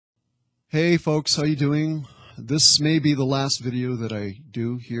Hey folks, how you doing? This may be the last video that I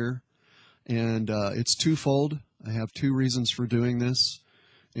do here, and it's twofold. I have two reasons for doing this,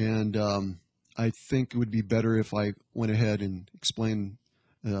 and I think it would be better if I went ahead and explained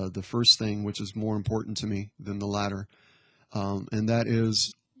the first thing, which is more important to me than the latter, and that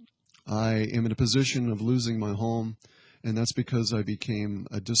is I am in a position of losing my home, and that's because I became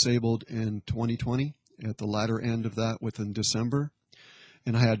disabled in 2020 at the latter end of that within December.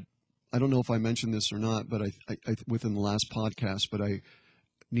 And I don't know if I mentioned this or not, but I within the last podcast, but I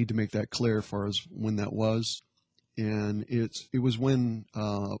need to make that clear as far as when that was. And it was when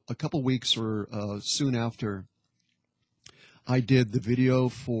a couple weeks or soon after I did the video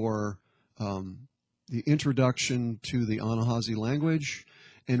for the introduction to the Anahazi language,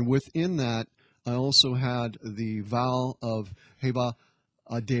 and within that I also had the vow of Heba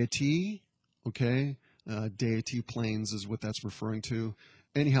deity, okay, deity planes is what that's referring to.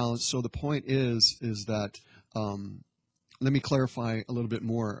 Anyhow, so the point is that let me clarify a little bit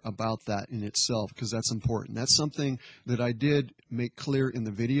more about that in itself, because that's important. That's something that I did make clear in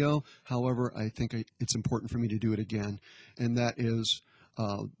the video. However, I think it's important for me to do it again, and that is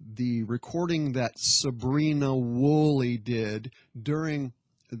the recording that Sabrina Woolley did during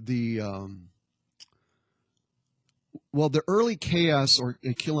the the early chaos or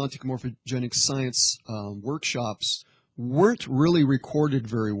chelantic morphogenic science workshops weren't really recorded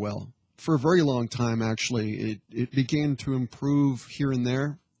very well. For a very long time, actually, it began to improve here and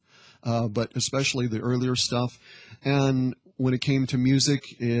there, but especially the earlier stuff. And when it came to music,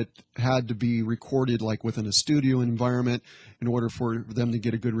 it had to be recorded like within a studio environment in order for them to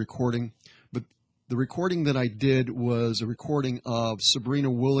get a good recording. But the recording that I did was a recording of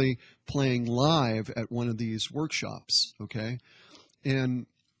Sabrina Woolley playing live at one of these workshops, okay? And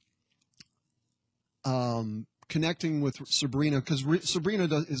connecting with Sabrina, because Sabrina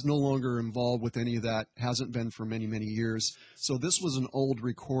is no longer involved with any of that, hasn't been for many, many years. So this was an old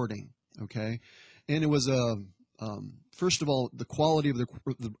recording, okay? And it was first of all, the quality of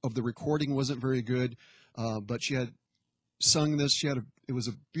the recording wasn't very good, but she had sung this. It was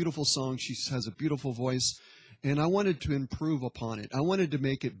a beautiful song. She has a beautiful voice, and I wanted to improve upon it. I wanted to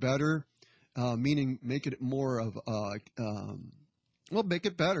make it better, meaning make it more of well, make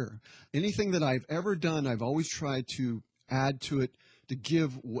it better. Anything that I've ever done, I've always tried to add to it, to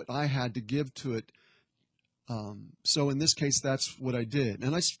give what I had to give to it. So in this case, that's what I did.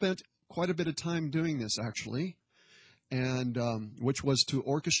 And I spent quite a bit of time doing this, actually, and which was to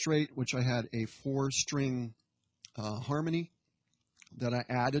orchestrate, which I had a 4-string harmony that I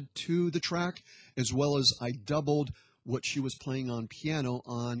added to the track, as well as I doubled what she was playing on piano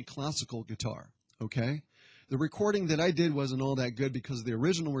on classical guitar, okay? The recording that I did wasn't all that good because the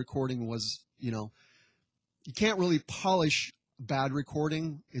original recording was, you can't really polish bad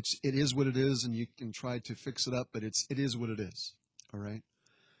recording. It is what it is, and you can try to fix it up, but it is what it is, all right?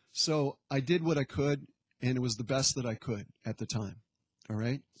 So I did what I could, and it was the best that I could at the time, all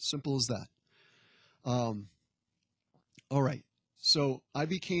right? Simple as that. All right, so I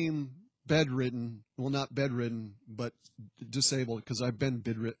became bedridden, well, not bedridden, but disabled, because I've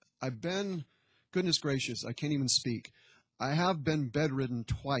been, goodness gracious, I can't even speak. I have been bedridden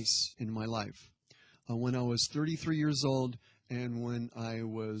twice in my life. When I was 33 years old and when I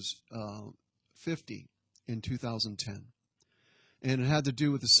was 50 in 2010. And it had to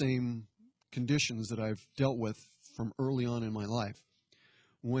do with the same conditions that I've dealt with from early on in my life.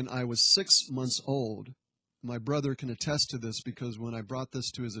 When I was 6 months old, my brother can attest to this, because when I brought this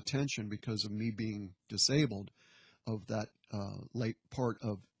to his attention because of me being disabled of that late part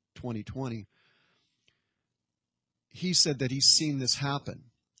of 2020, he said that he's seen this happen.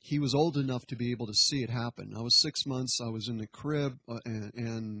 He was old enough to be able to see it happen. I was 6 months, I was in the crib,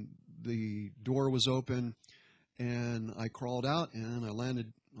 and the door was open, and I crawled out, and I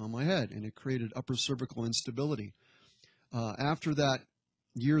landed on my head, and it created upper cervical instability. After that,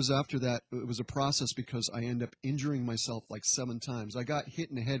 years after that, it was a process, because I ended up injuring myself like 7 times. I got hit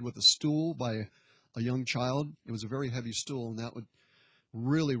in the head with a stool by a young child. It was a very heavy stool, and that would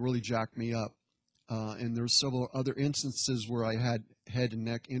really, really jack me up. And there were several other instances where I had head and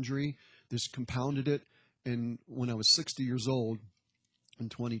neck injury. This compounded it. And when I was 60 years old in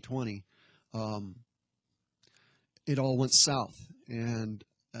 2020, it all went south. And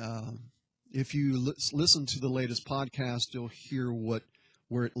if you listen to the latest podcast, you'll hear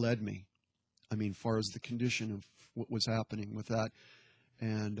where it led me. I mean, far as the condition of what was happening with that.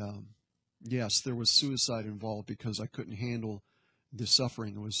 And yes, there was suicide involved, because I couldn't handle the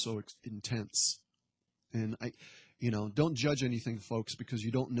suffering. It was so intense. And don't judge anything, folks, because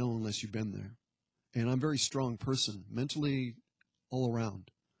you don't know unless you've been there. And I'm a very strong person, mentally, all around.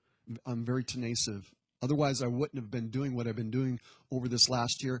 I'm very tenacious. Otherwise, I wouldn't have been doing what I've been doing over this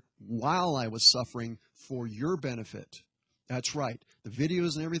last year while I was suffering for your benefit. That's right. The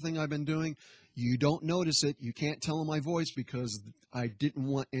videos and everything I've been doing, you don't notice it. You can't tell in my voice because I didn't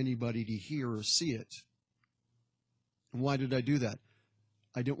want anybody to hear or see it. And why did I do that?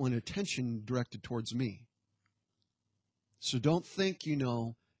 I didn't want attention directed towards me. So don't think you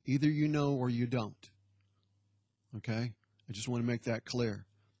know. Either you know or you don't. Okay? I just want to make that clear.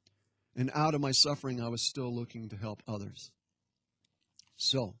 And out of my suffering, I was still looking to help others.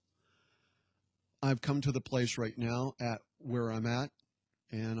 So, I've come to the place right now at where I'm at,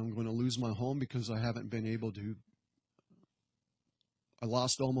 and I'm going to lose my home because I haven't been able to. I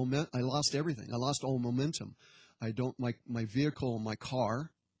lost everything. I lost all momentum. I don't my vehicle, my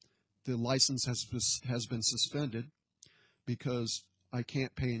car, the license has been suspended because I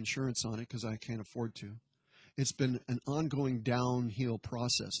can't pay insurance on it because I can't afford to. It's been an ongoing downhill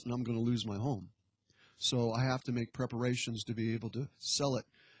process, and I'm going to lose my home. So I have to make preparations to be able to sell it,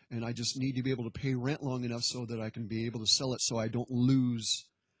 and I just need to be able to pay rent long enough so that I can be able to sell it so I don't lose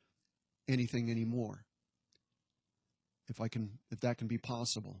anything anymore, if that can be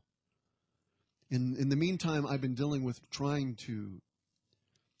possible. In the meantime, I've been dealing with trying to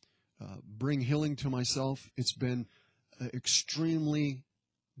bring healing to myself. It's been extremely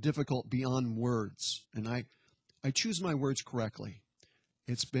difficult beyond words, and I choose my words correctly.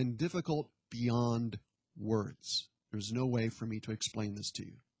 It's been difficult beyond words. There's no way for me to explain this to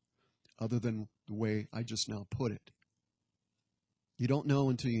you other than the way I just now put it. You don't know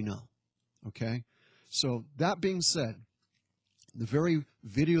until you know, okay? So that being said, the very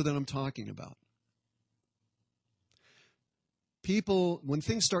video that I'm talking about, people, when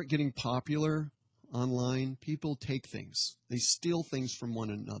things start getting popular online, people take things. They steal things from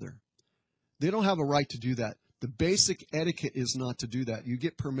one another. They don't have a right to do that. The basic etiquette is not to do that. You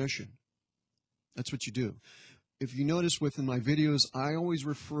get permission. That's what you do. If you notice within my videos, I always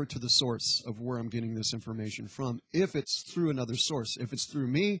refer to the source of where I'm getting this information from, if it's through another source. If it's through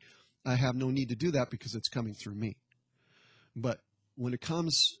me, I have no need to do that because it's coming through me. But when it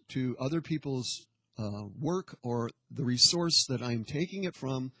comes to other people's work or the resource that I'm taking it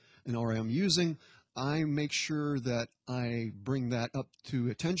from or I'm using, I make sure that I bring that up to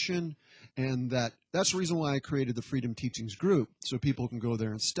attention, and that's the reason why I created the Freedom Teachings group, so people can go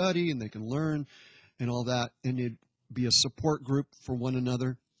there and study and they can learn and all that, and it'd be a support group for one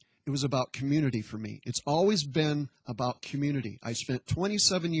another. It was about community for me. It's always been about community. I spent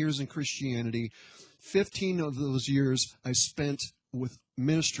 27 years in Christianity. 15 of those years I spent with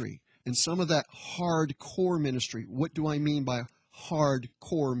ministry, and some of that hardcore ministry. What do I mean by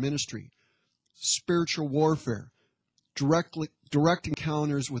hardcore ministry? Spiritual warfare, direct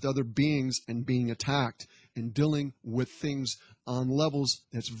encounters with other beings and being attacked and dealing with things on levels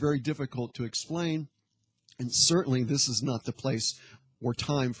that's very difficult to explain. And certainly this is not the place or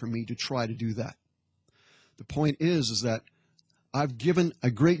time for me to try to do that. The point is that I've given a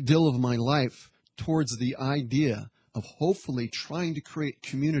great deal of my life towards the idea of hopefully trying to create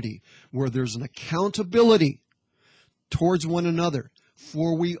community where there's an accountability towards one another.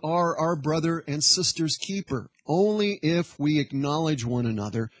 For we are our brother and sister's keeper, only if we acknowledge one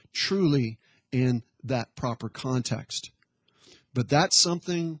another truly in that proper context. But that's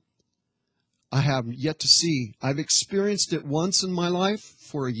something I have yet to see. I've experienced it once in my life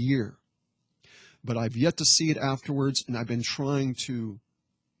for a year, but I've yet to see it afterwards, and I've been trying to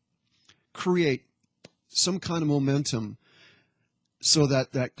create some kind of momentum so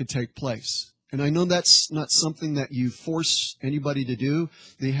that that could take place. And I know that's not something that you force anybody to do.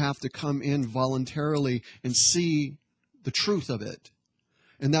 They have to come in voluntarily and see the truth of it.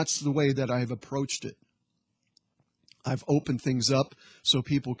 And that's the way that I've approached it. I've opened things up so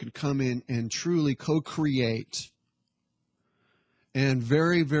people can come in and truly co-create. And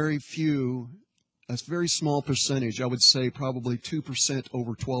very, very few, a very small percentage, I would say probably 2%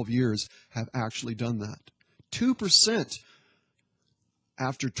 over 12 years, have actually done that. 2%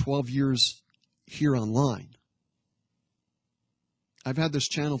 after 12 years here online. I've had this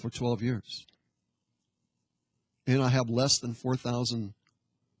channel for 12 years. And I have less than 4,000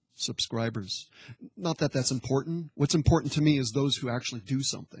 subscribers. Not that that's important. What's important to me is those who actually do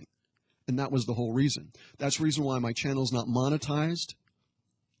something. And that was the whole reason. That's the reason why my channel is not monetized.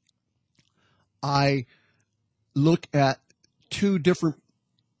 I look at two different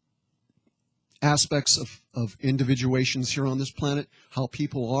aspects of individuations here on this planet, how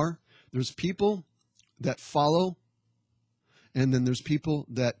people are. There's people that follow, and then there's people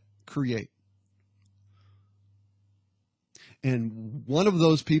that create. And one of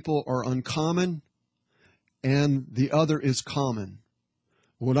those people are uncommon, and the other is common.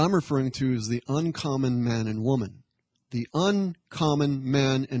 What I'm referring to is the uncommon man and woman. The uncommon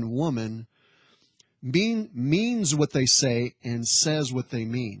man and woman means what they say and says what they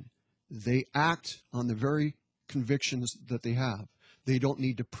mean. They act on the very convictions that they have. They don't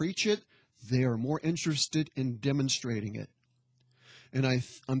need to preach it. They are more interested in demonstrating it. And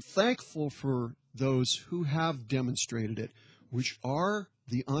I'm thankful for those who have demonstrated it, which are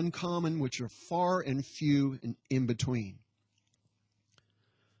the uncommon, which are far and few and in between.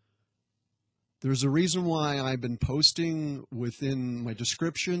 There's a reason why I've been posting within my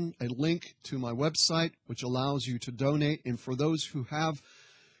description a link to my website, which allows you to donate. And for those who have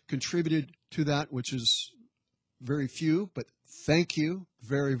contributed to that, which is very few, but thank you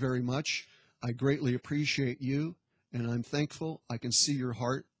very, very much. I greatly appreciate you, and I'm thankful. I can see your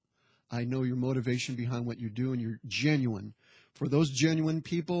heart. I know your motivation behind what you do, and you're genuine. For those genuine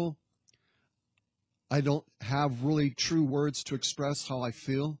people, I don't have really true words to express how I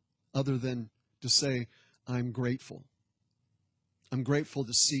feel other than to say, I'm grateful. I'm grateful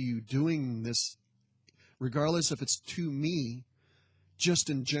to see you doing this, regardless if it's to me, just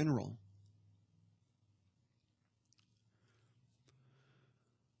in general.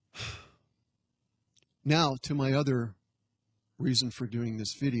 Now, to my other reason for doing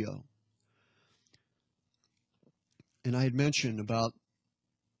this video. And I had mentioned about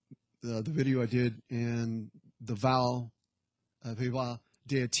the video I did and the vow, Viva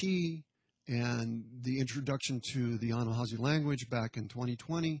Deity, and the introduction to the Anahazi language back in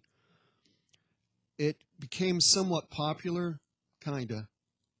 2020. It became somewhat popular, kinda.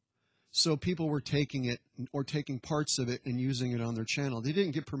 So people were taking it, or taking parts of it and using it on their channel. They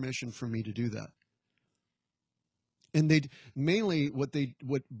didn't get permission from me to do that. And they mainly,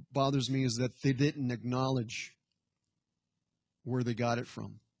 what bothers me is that they didn't acknowledge where they got it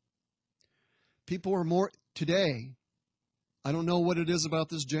from. People are more, today, I don't know what it is about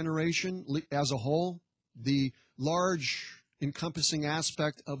this generation as a whole. The large encompassing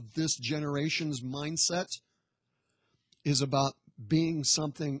aspect of this generation's mindset is about being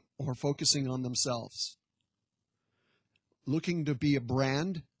something or focusing on themselves. Looking to be a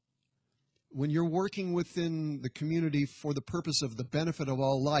brand. When you're working within the community for the purpose of the benefit of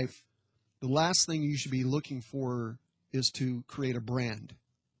all life, the last thing you should be looking for is to create a brand.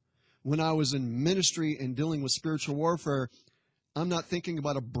 When I was in ministry and dealing with spiritual warfare, I'm not thinking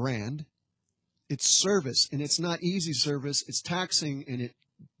about a brand. It's service, and it's not easy service. It's taxing, and it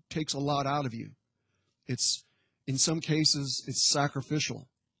takes a lot out of you. It's, in some cases, it's sacrificial.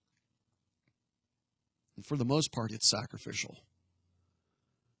 And for the most part, it's sacrificial.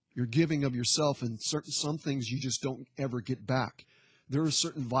 You're giving of yourself, and some things you just don't ever get back. There is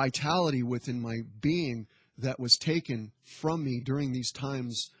certain vitality within my being that was taken from me during these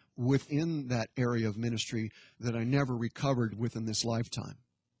times within that area of ministry that I never recovered within this lifetime.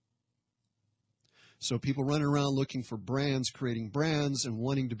 So people run around looking for brands, creating brands, and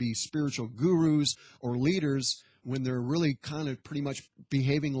wanting to be spiritual gurus or leaders when they're really kind of pretty much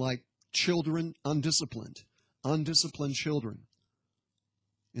behaving like children, undisciplined children.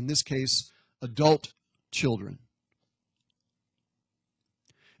 In this case, adult children.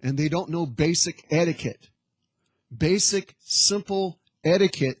 And they don't know basic etiquette. Basic, simple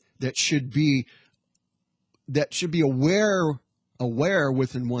etiquette that should be aware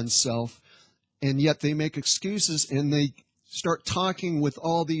within oneself, and yet they make excuses and they start talking with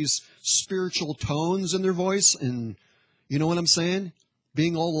all these spiritual tones in their voice, and you know what I'm saying?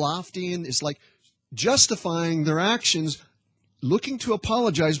 Being all lofty, and it's like justifying their actions, looking to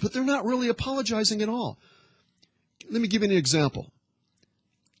apologize, but they're not really apologizing at all. Let me give you an example.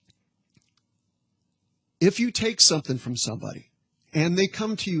 If you take something from somebody and they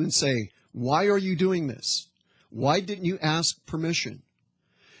come to you and say, why are you doing this? Why didn't you ask permission?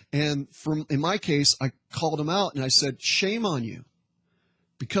 And in my case, I called them out and I said, shame on you.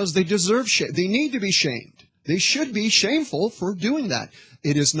 Because they deserve shame. They need to be shamed. They should be shameful for doing that.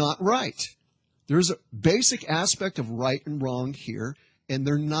 It is not right. There's a basic aspect of right and wrong here, and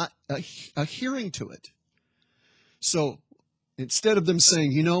they're not adhering to it. So instead of them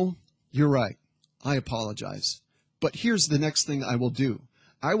saying, you know, you're right, I apologize, but here's the next thing I will do.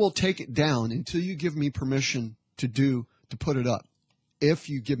 I will take it down until you give me permission to put it up, if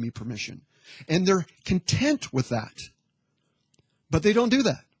you give me permission. And they're content with that. But they don't do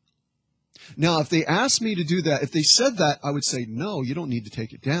that. Now, if they asked me to do that, if they said that, I would say, no, you don't need to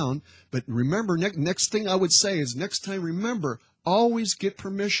take it down. But remember, next thing I would say is, next time, remember, always get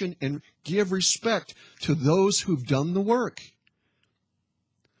permission and give respect to those who've done the work.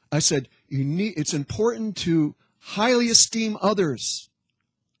 I said, it's important to highly esteem others.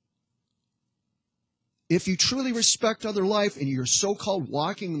 If you truly respect other life and you're so-called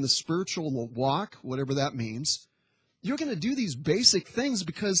walking in the spiritual walk, whatever that means, you're going to do these basic things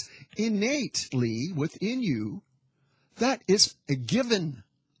because innately within you, that is a given.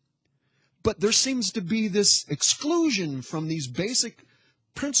 But there seems to be this exclusion from these basic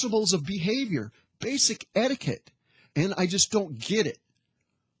principles of behavior, basic etiquette, and I just don't get it.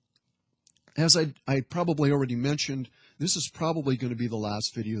 As I probably already mentioned, this is probably going to be the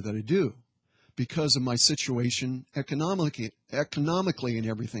last video that I do because of my situation economically and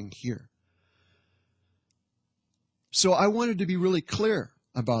everything here. So I wanted to be really clear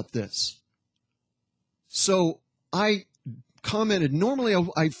about this. So I commented, normally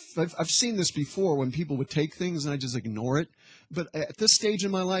I've seen this before when people would take things and I just ignore it. But at this stage in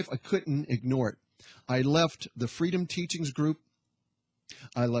my life, I couldn't ignore it. I left the Freedom Teachings group.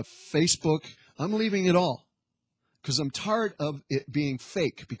 I left Facebook. I'm leaving it all because I'm tired of it being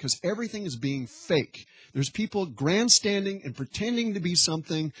fake, because everything is being fake. There's people grandstanding and pretending to be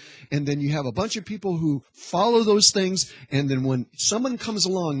something, and then you have a bunch of people who follow those things, and then when someone comes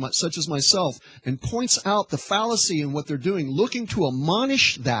along, such as myself, and points out the fallacy in what they're doing, looking to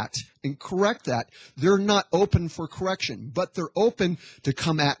admonish that and correct that, they're not open for correction, but they're open to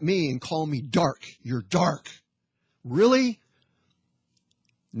come at me and call me dark. You're dark. Really?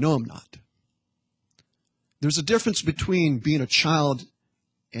 No, I'm not. There's a difference between being a child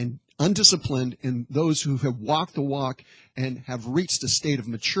and undisciplined and those who have walked the walk and have reached a state of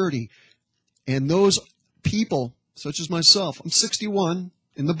maturity. And those people, such as myself, I'm 61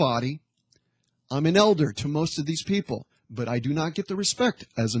 in the body. I'm an elder to most of these people, but I do not get the respect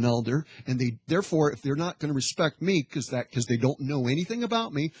as an elder. And therefore, if they're not going to respect me because they don't know anything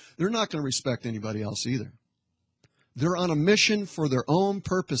about me, they're not going to respect anybody else either. They're on a mission for their own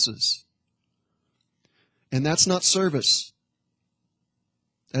purposes. And that's not service.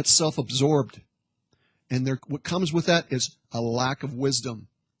 That's self-absorbed. And what comes with that is a lack of wisdom.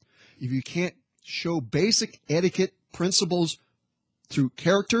 If you can't show basic etiquette principles through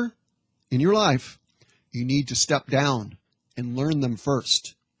character in your life, you need to step down and learn them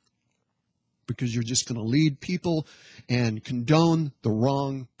first. Because you're just going to lead people and condone the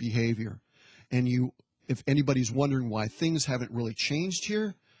wrong behavior. And if anybody's wondering why things haven't really changed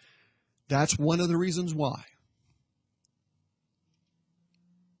here, that's one of the reasons why.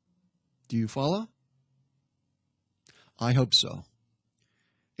 Do you follow? I hope so.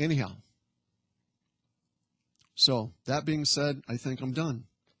 Anyhow, so that being said, I think I'm done.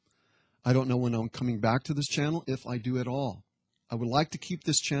 I don't know when I'm coming back to this channel, if I do at all. I would like to keep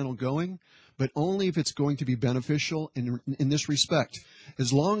this channel going, but only if it's going to be beneficial in this respect.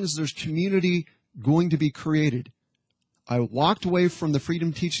 As long as there's community going to be created. I walked away from the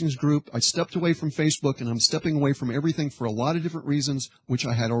Freedom Teachings group. I stepped away from Facebook, and I'm stepping away from everything for a lot of different reasons, which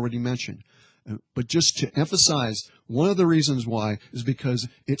I had already mentioned. But just to emphasize, one of the reasons why is because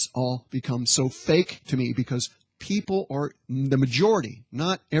it's all become so fake to me, because people are the majority,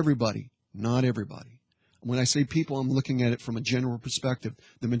 not everybody. When I say people, I'm looking at it from a general perspective.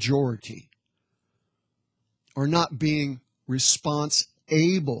 The majority are not being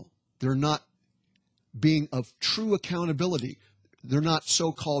response-able. They're not being of true accountability. They're not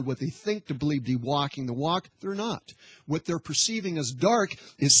so-called what they think to believe to be walking the walk. They're not. What they're perceiving as dark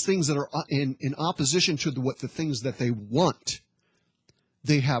is things that are in opposition to the things that they want.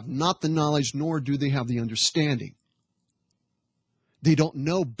 They have not the knowledge, nor do they have the understanding. They don't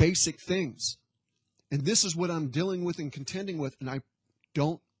know basic things. And this is what I'm dealing with and contending with, and I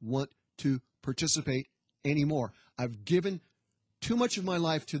don't want to participate anymore. I've given too much of my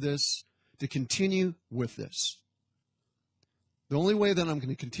life to this to continue with this. The only way that I'm going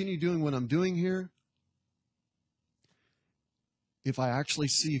to continue doing what I'm doing here, if I actually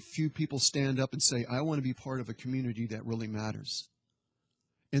see a few people stand up and say, I want to be part of a community that really matters,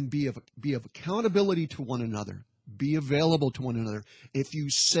 and be of accountability to one another, be available to one another. If you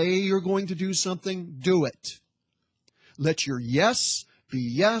say you're going to do something, do it. Let your yes be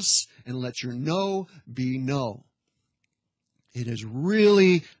yes, and let your no be no. It is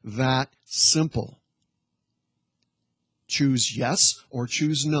really that simple. Choose yes or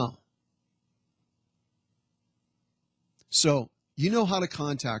choose no. So, you know how to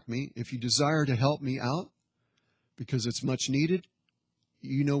contact me if you desire to help me out, because it's much needed.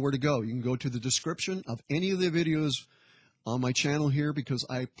 You know where to go. You can go to the description of any of the videos on my channel here, because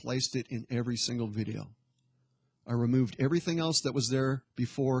I placed it in every single video. I removed everything else that was there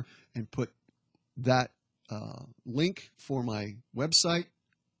before and put that link for my website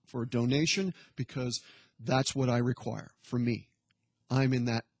for a donation, because that's what I require from me. I'm in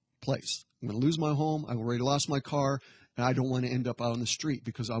that place. I'm going to lose my home. I've already lost my car, and I don't want to end up out on the street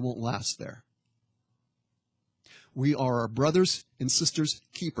because I won't last there. We are our brothers and sisters'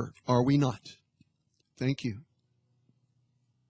 keeper, are we not? Thank you.